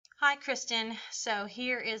Hi, Kristen. So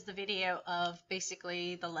here is the video of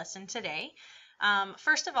basically the lesson today.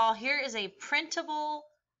 First of all, here is a printable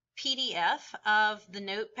PDF of the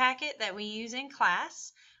note packet that we use in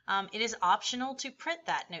class. It is optional to print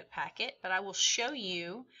that note packet, but I will show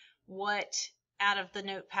you what out of the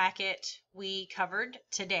note packet we covered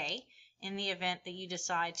today in the event that you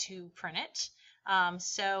decide to print it.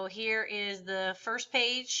 So here is the first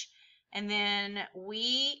page. And then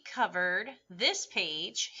we covered this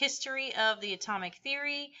page, History of the Atomic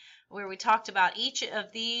Theory, where we talked about each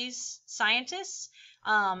of these scientists,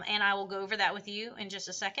 and I will go over that with you in just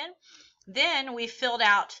a second. Then we filled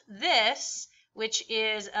out this, which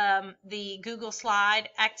is the Google slide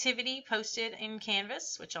activity posted in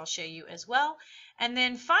Canvas, which I'll show you as well. And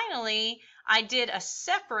then finally, I did a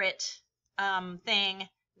separate thing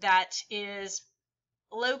that is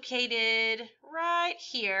located right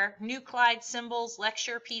here, Nuclide Symbols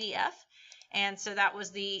Lecture PDF. And so that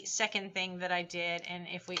was the second thing that I did. And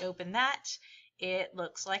if we open that, it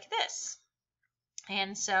looks like this.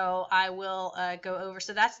 And so I will go over,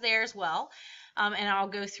 so that's there as well. And I'll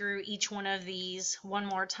go through each one of these one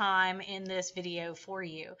more time in this video for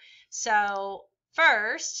you. So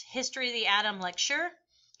first, History of the Atom Lecture.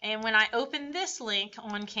 And when I open this link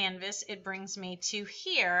on Canvas, it brings me to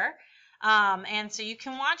here. And so you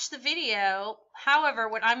can watch the video. However,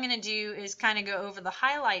 what I'm going to do is kind of go over the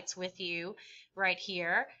highlights with you right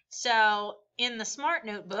here. So in the Smart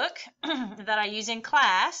Notebook that I use in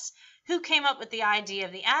class, who came up with the idea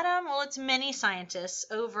of the atom? Well, it's many scientists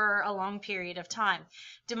over a long period of time.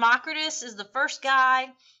 Democritus is the first guy.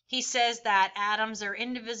 He says that atoms are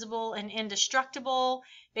indivisible and indestructible.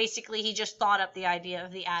 Basically, he just thought up the idea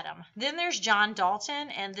of the atom. Then there's John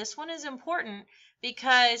Dalton, and this one is important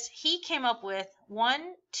because he came up with 4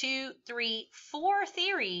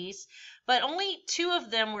 theories, but only 2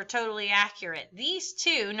 of them were totally accurate. These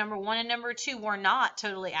 2, number 1 and number 2, were not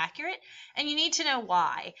totally accurate, and you need to know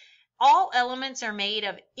why. All elements are made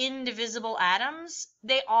of indivisible atoms.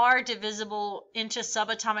 They are divisible into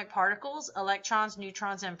subatomic particles, electrons,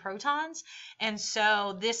 neutrons, and protons, and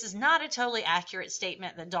so this is not a totally accurate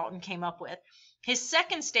statement that Dalton came up with. His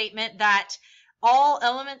second statement, that all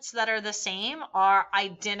elements that are the same are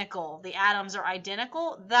identical, the atoms are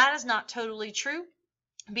identical, that is not totally true,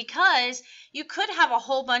 because you could have a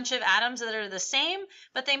whole bunch of atoms that are the same,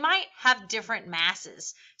 but they might have different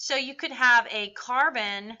masses. So you could have a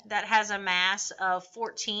carbon that has a mass of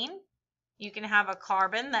 14, you can have a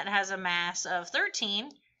carbon that has a mass of 13,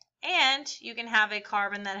 and you can have a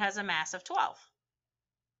carbon that has a mass of 12.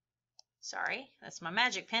 Sorry, that's my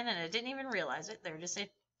magic pen and I didn't even realize it. They're just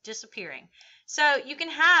disappearing. So you can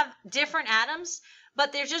have different atoms,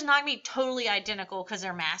 but they're just not going to be totally identical because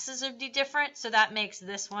their masses would be different. So that makes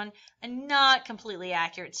this one a not completely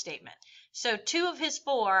accurate statement. So 2 of his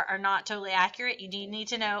 4 are not totally accurate. You need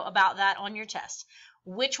to know about that on your test.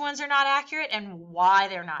 Which ones are not accurate and why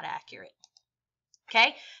they're not accurate.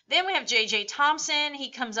 Okay, then we have J.J. Thomson.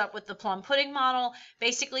 He comes up with the plum pudding model,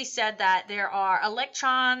 basically said that there are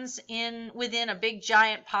electrons within a big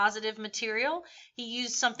giant positive material. He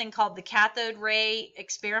used something called the cathode ray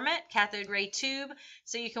experiment, cathode ray tube,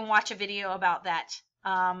 so you can watch a video about that.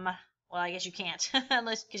 Well, I guess you can't,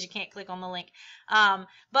 unless because you can't click on the link.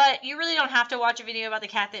 But you really don't have to watch a video about the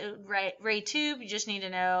cathode ray tube. You just need to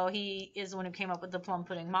know he is the one who came up with the plum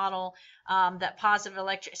pudding model, that positive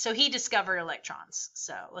so he discovered electrons.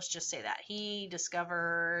 So let's just say that. He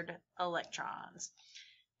discovered electrons.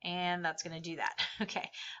 And that's going to do that. Okay.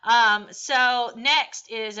 So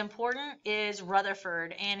next is important is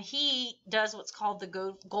Rutherford. And he does what's called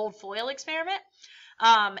the gold foil experiment.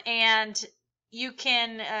 And you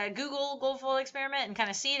can Google gold foil experiment and kind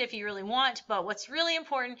of see it if you really want, but what's really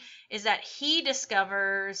important is that he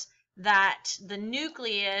discovers that the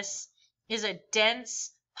nucleus is a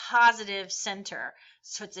dense positive center.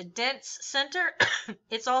 So it's a dense center,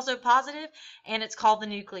 it's also positive, and it's called the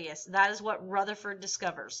nucleus. That is what Rutherford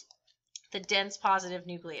discovers, the dense positive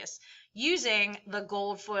nucleus, using the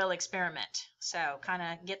gold foil experiment. So kind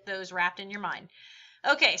of get those wrapped in your mind.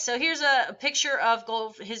 Okay, so here's a picture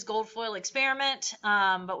of his gold foil experiment,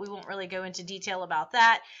 but we won't really go into detail about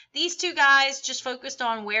that. These 2 guys just focused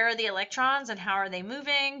on where are the electrons and how are they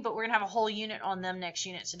moving, but we're going to have a whole unit on them next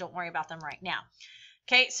unit, so don't worry about them right now.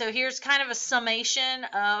 Okay, so here's kind of a summation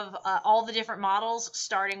of all the different models,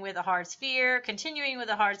 starting with a hard sphere, continuing with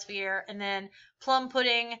a hard sphere, and then plum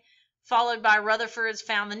pudding, followed by Rutherford's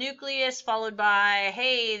found the nucleus, followed by,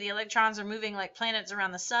 hey, the electrons are moving like planets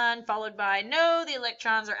around the sun, followed by, no, the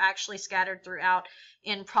electrons are actually scattered throughout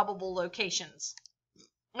in probable locations.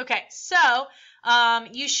 Okay, so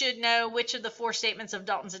you should know which of the 4 statements of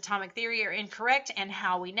Dalton's atomic theory are incorrect and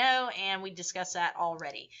how we know, and we discussed that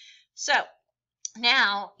already. So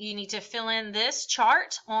now you need to fill in this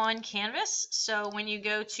chart on Canvas. So when you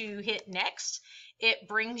go to hit next, it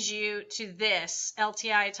brings you to this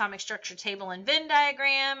LTI atomic structure table and Venn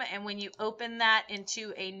diagram, and when you open that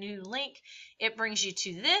into a new link, it brings you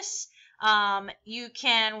to this. You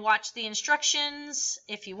can watch the instructions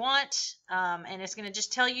if you want, and it's going to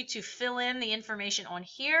just tell you to fill in the information on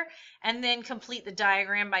here and then complete the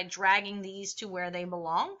diagram by dragging these to where they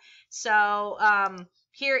belong. So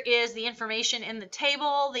here is the information in the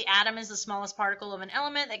table. The atom is the smallest particle of an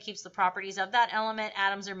element that keeps the properties of that element.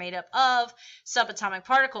 Atoms are made up of subatomic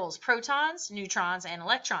particles, protons, neutrons, and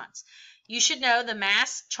electrons. You should know the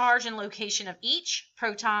mass, charge, and location of each.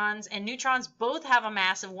 Protons and neutrons both have a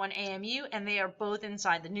mass of 1 AMU, and they are both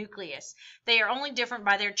inside the nucleus. They are only different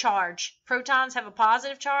by their charge. Protons have a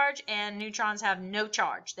positive charge, and neutrons have no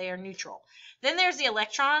charge. They are neutral. Then there's the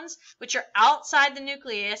electrons, which are outside the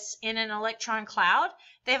nucleus in an electron cloud.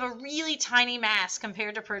 They have a really tiny mass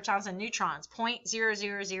compared to protons and neutrons,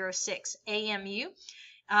 0.0006 AMU.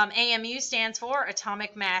 AMU stands for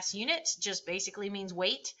atomic mass unit, just basically means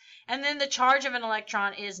weight. And then the charge of an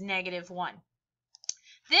electron is -1.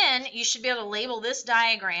 Then you should be able to label this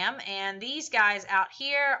diagram, and these guys out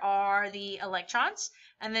here are the electrons,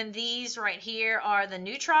 and then these right here are the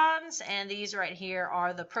neutrons, and these right here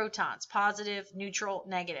are the protons, positive, neutral,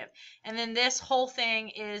 negative. And then this whole thing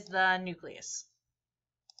is the nucleus.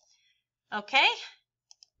 Okay?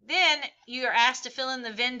 Then you are asked to fill in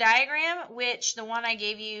the Venn diagram, which the one I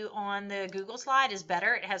gave you on the Google slide is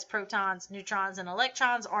better. It has protons, neutrons, and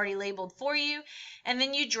electrons already labeled for you. And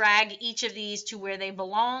then you drag each of these to where they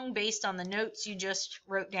belong based on the notes you just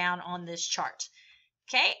wrote down on this chart.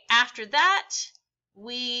 Okay, after that,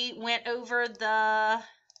 we went over the,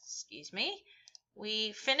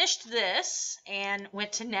 we finished this and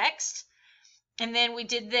went to next. And then we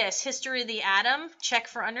did this, history of the atom, check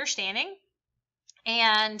for understanding.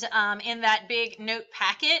 And in that big note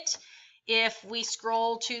packet, if we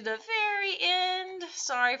scroll to the very end,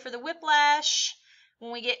 sorry for the whiplash,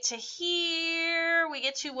 when we get to here, we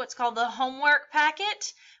get to what's called the homework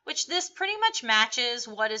packet, which this pretty much matches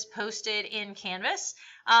what is posted in Canvas.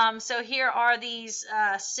 So here are these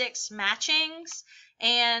 6 matchings.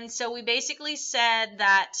 And so we basically said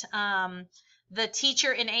that the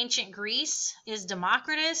teacher in ancient Greece is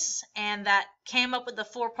Democritus, and that came up with the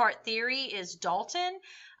 4-part theory is Dalton.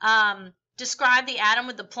 Described the atom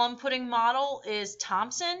with the plum pudding model is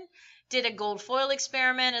Thomson. Did a gold foil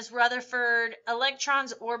experiment is Rutherford.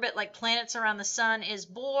 Electrons orbit like planets around the sun is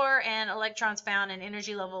Bohr, and electrons found in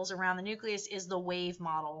energy levels around the nucleus is the wave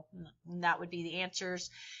model. And that would be the answers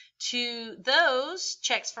to those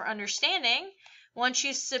checks for understanding. Once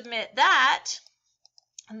you submit that,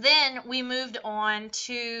 then we moved on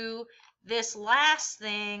to this last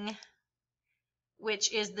thing,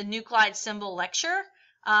 which is the nuclide symbol lecture,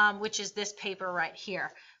 which is this paper right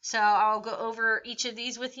here. So I'll go over each of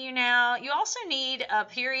these with you now. You also need a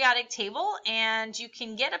periodic table, and you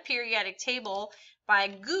can get a periodic table by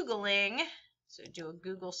Googling, so do a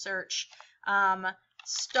Google search,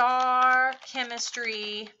 star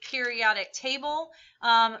chemistry periodic table.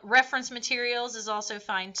 Reference materials is also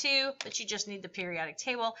fine too, but you just need the periodic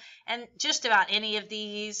table. And just about any of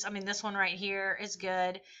these, I mean, this one right here is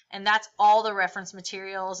good, and that's all the reference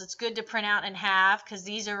materials. It's good to print out and have, because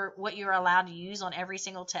these are what you're allowed to use on every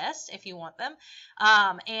single test if you want them.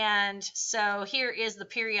 And so here is the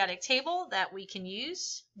periodic table that we can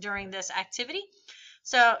use during this activity.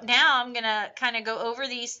 So now I'm going to kind of go over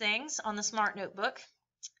these things on the Smart Notebook.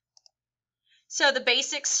 So the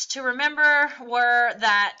basics to remember were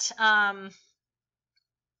that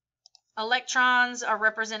electrons are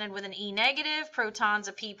represented with an E negative, protons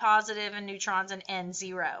a P positive, and neutrons an N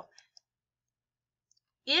 0.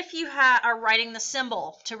 If you are writing the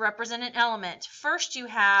symbol to represent an element, first you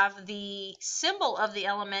have the symbol of the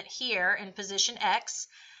element here in position X.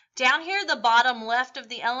 Down here, the bottom left of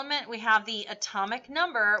the element, we have the atomic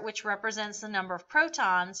number, which represents the number of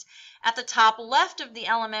protons. At the top left of the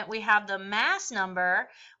element, we have the mass number,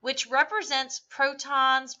 which represents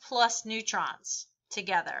protons plus neutrons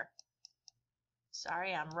together.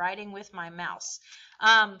 Sorry, I'm writing with my mouse.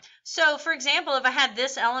 So, for example, if I had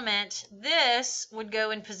this element, this would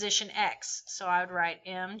go in position X. So I would write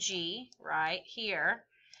Mg right here.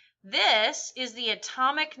 This is the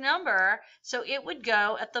atomic number, so it would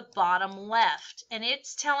go at the bottom left, and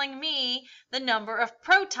it's telling me the number of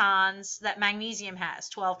protons that magnesium has,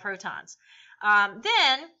 12 protons.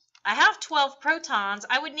 Then I have 12 protons.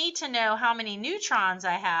 I would need to know how many neutrons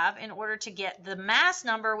I have in order to get the mass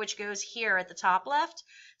number, which goes here at the top left.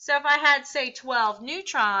 So if I had, say, 12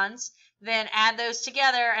 neutrons, then add those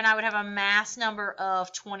together, and I would have a mass number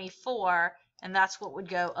of 24, and that's what would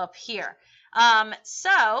go up here.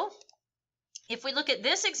 So if we look at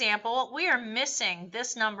this example, we are missing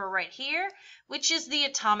this number right here, which is the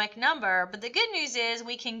atomic number. But the good news is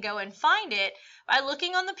we can go and find it by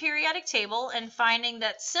looking on the periodic table and finding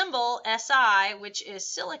that symbol Si, which is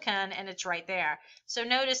silicon, and it's right there. So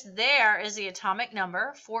notice there is the atomic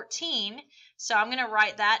number, 14. So I'm going to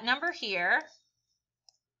write that number here.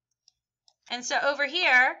 And so over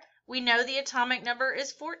here, we know the atomic number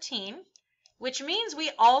is 14. Which means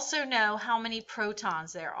we also know how many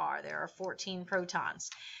protons there are. There are 14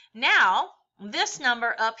 protons. Now, this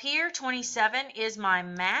number up here, 27, is my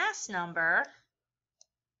mass number.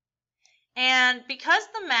 And because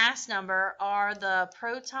the mass number are the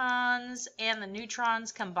protons and the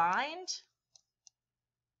neutrons combined,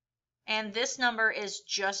 and this number is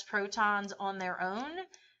just protons on their own,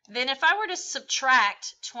 then if I were to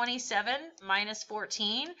subtract 27 minus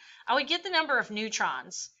 14, I would get the number of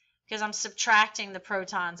neutrons, because I'm subtracting the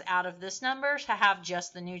protons out of this number to have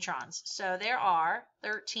just the neutrons. So there are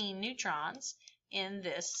 13 neutrons in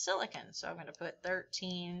this silicon. So I'm going to put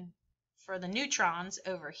 13 for the neutrons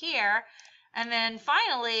over here. And then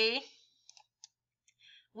finally,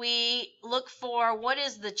 we look for what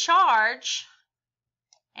is the charge.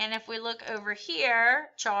 And if we look over here,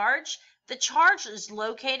 charge, the charge is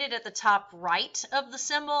located at the top right of the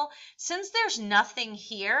symbol. Since there's nothing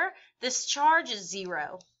here, this charge is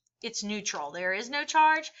 0. It's neutral. There is no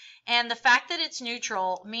charge, and the fact that it's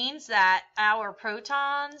neutral means that our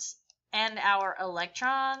protons and our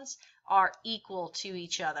electrons are equal to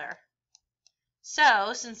each other.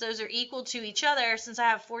 So, since those are equal to each other, since I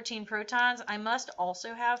have 14 protons, I must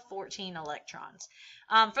also have 14 electrons.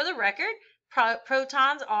 For the record,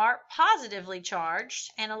 protons are positively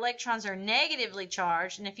charged and electrons are negatively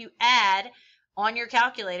charged, and if you add on your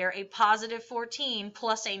calculator a positive 14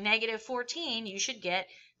 plus a negative 14, you should get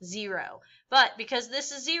 0. But because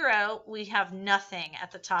this is 0, we have nothing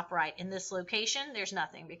at the top right. In this location, there's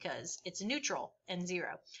nothing because it's neutral and 0.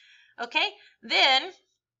 Okay, then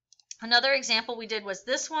another example we did was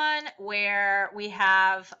this one where we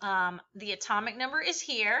have the atomic number is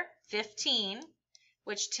here, 15,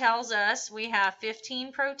 which tells us we have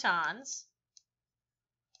 15 protons.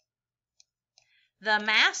 The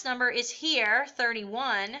mass number is here,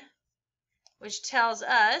 31, which tells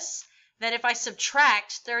us that if I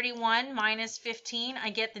subtract 31 minus 15,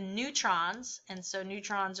 I get the neutrons, and so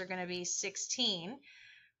neutrons are going to be 16.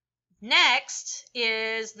 Next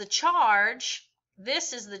is the charge.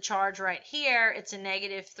 This is the charge right here. It's a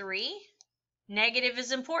 -3. Negative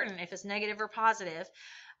is important if it's negative or positive.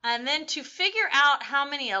 And then to figure out how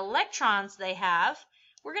many electrons they have,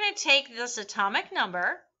 we're going to take this atomic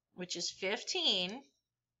number, which is 15,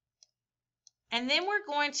 and then we're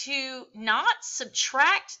going to not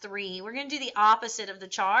subtract 3. We're going to do the opposite of the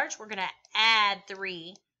charge. We're going to add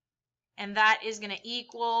 3, and that is going to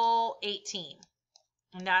equal 18.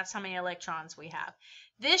 And that's how many electrons we have.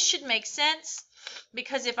 This should make sense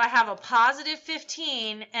because if I have a positive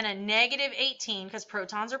 15 and a negative 18, because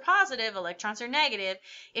protons are positive, electrons are negative,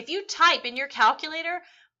 if you type in your calculator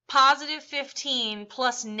positive 15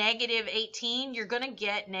 plus negative 18, you're going to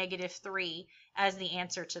get -3 as the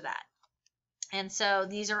answer to that. And so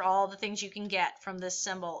these are all the things you can get from this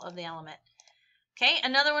symbol of the element. Okay,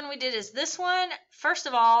 another one we did is this one. First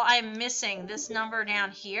of all, I'm missing this number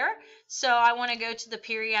down here. So I want to go to the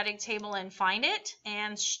periodic table and find it.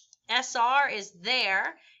 And SR is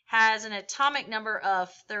there, has an atomic number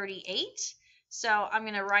of 38. So I'm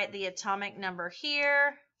going to write the atomic number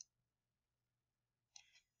here.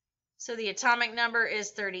 So the atomic number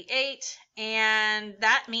is 38, and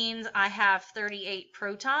that means I have 38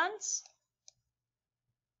 protons.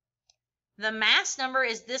 The mass number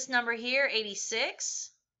is this number here, 86.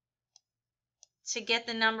 To get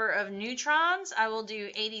the number of neutrons, I will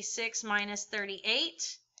do 86 minus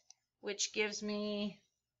 38, which gives me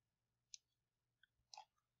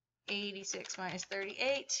 86 minus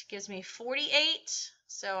 38 gives me 48.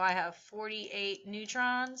 So I have 48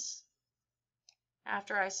 neutrons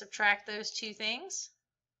after I subtract those two things.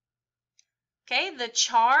 Okay, the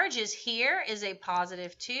charge is here is a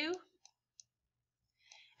 +2.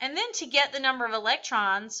 And then to get the number of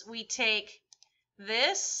electrons, we take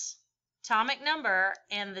this atomic number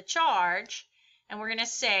and the charge, and we're going to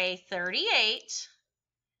say 38.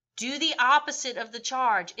 Do the opposite of the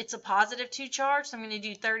charge. It's a +2 charge, so I'm going to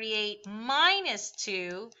do 38 minus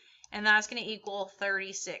 2, and that's going to equal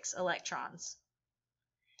 36 electrons.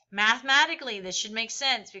 Mathematically, this should make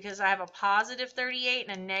sense because I have a positive 38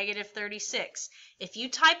 and a negative 36. If you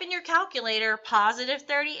type in your calculator positive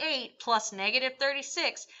 38 plus negative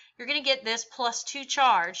 36, you're going to get this +2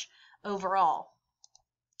 charge overall.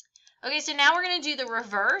 Okay, so now we're going to do the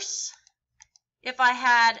reverse. If I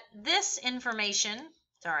had this information,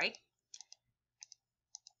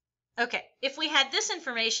 if we had this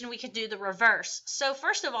information, we could do the reverse. So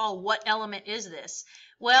first of all, what element is this?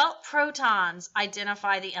 Well, protons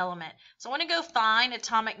identify the element. So I want to go find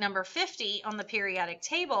atomic number 50 on the periodic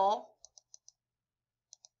table,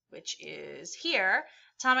 which is here.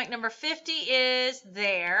 Atomic number 50 is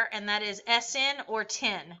there, and that is Sn or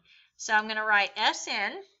 10. So I'm going to write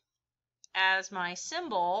Sn as my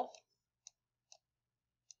symbol.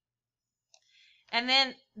 And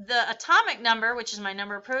then the atomic number, which is my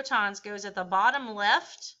number of protons, goes at the bottom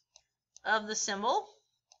left of the symbol.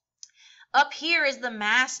 Up here is the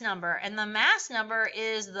mass number, and the mass number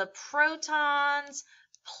is the protons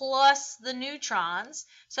plus the neutrons.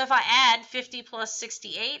 So if I add 50 plus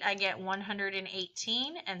 68, I get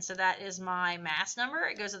 118, and so that is my mass number.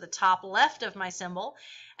 It goes at the top left of my symbol.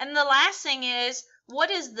 And the last thing is,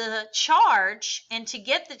 what is the charge? And to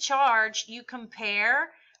get the charge, you compare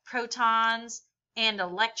protons and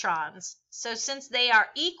electrons. So since they are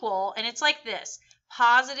equal, and it's like this,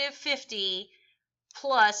 positive 50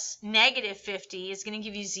 plus negative 50 is going to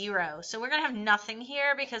give you 0. So we're going to have nothing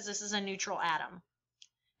here because this is a neutral atom.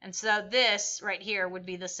 And so this right here would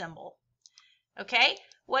be the symbol. Okay,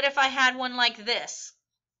 what if I had one like this?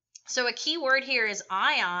 So a key word here is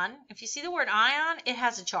ion. If you see the word ion, it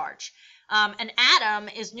has a charge. An atom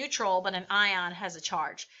is neutral, but an ion has a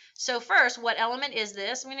charge. So first, what element is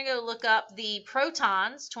this? I'm going to go look up the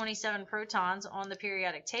protons, 27 protons on the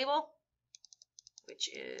periodic table, which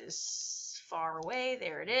is far away.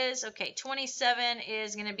 There it is. Okay, 27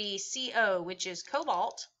 is going to be CO, which is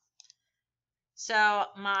cobalt. So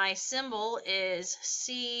my symbol is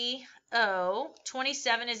CO.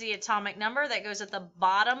 27 is the atomic number that goes at the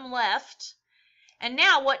bottom left. And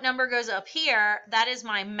now what number goes up here? That is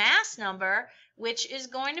my mass number, which is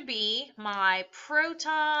going to be my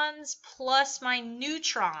protons plus my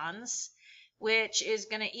neutrons, which is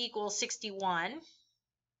going to equal 61.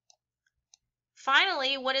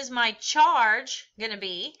 Finally, what is my charge going to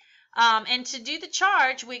be? And to do the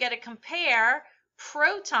charge, we got to compare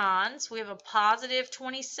protons. We have a positive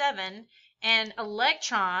 27 and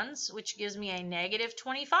electrons, which gives me a negative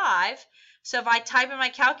 25. So if I type in my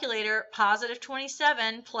calculator positive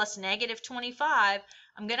 27 plus negative 25,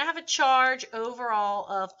 I'm going to have a charge overall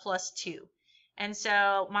of +2. And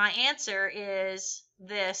so my answer is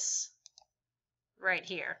this right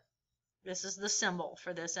here. This is the symbol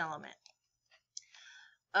for this element.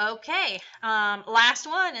 Okay, last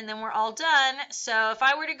one, and then we're all done. So if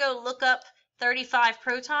I were to go look up 35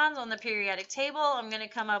 protons on the periodic table, I'm going to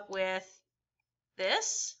come up with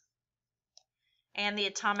this. And the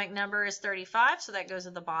atomic number is 35, so that goes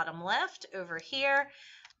at the bottom left over here.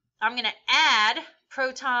 I'm going to add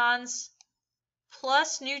protons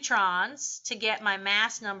plus neutrons to get my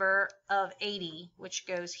mass number of 80, which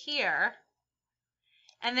goes here.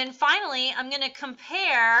 And then finally, I'm going to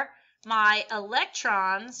compare my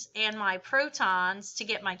electrons and my protons to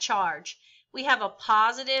get my charge. We have a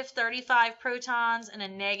positive 35 protons and a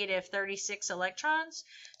negative 36 electrons.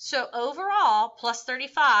 So overall, plus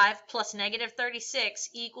 35 plus negative 36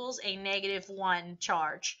 equals a -1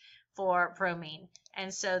 charge for bromine.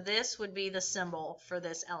 And so this would be the symbol for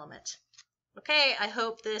this element. Okay, I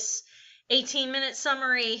hope this 18-minute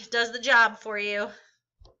summary does the job for you.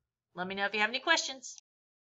 Let me know if you have any questions.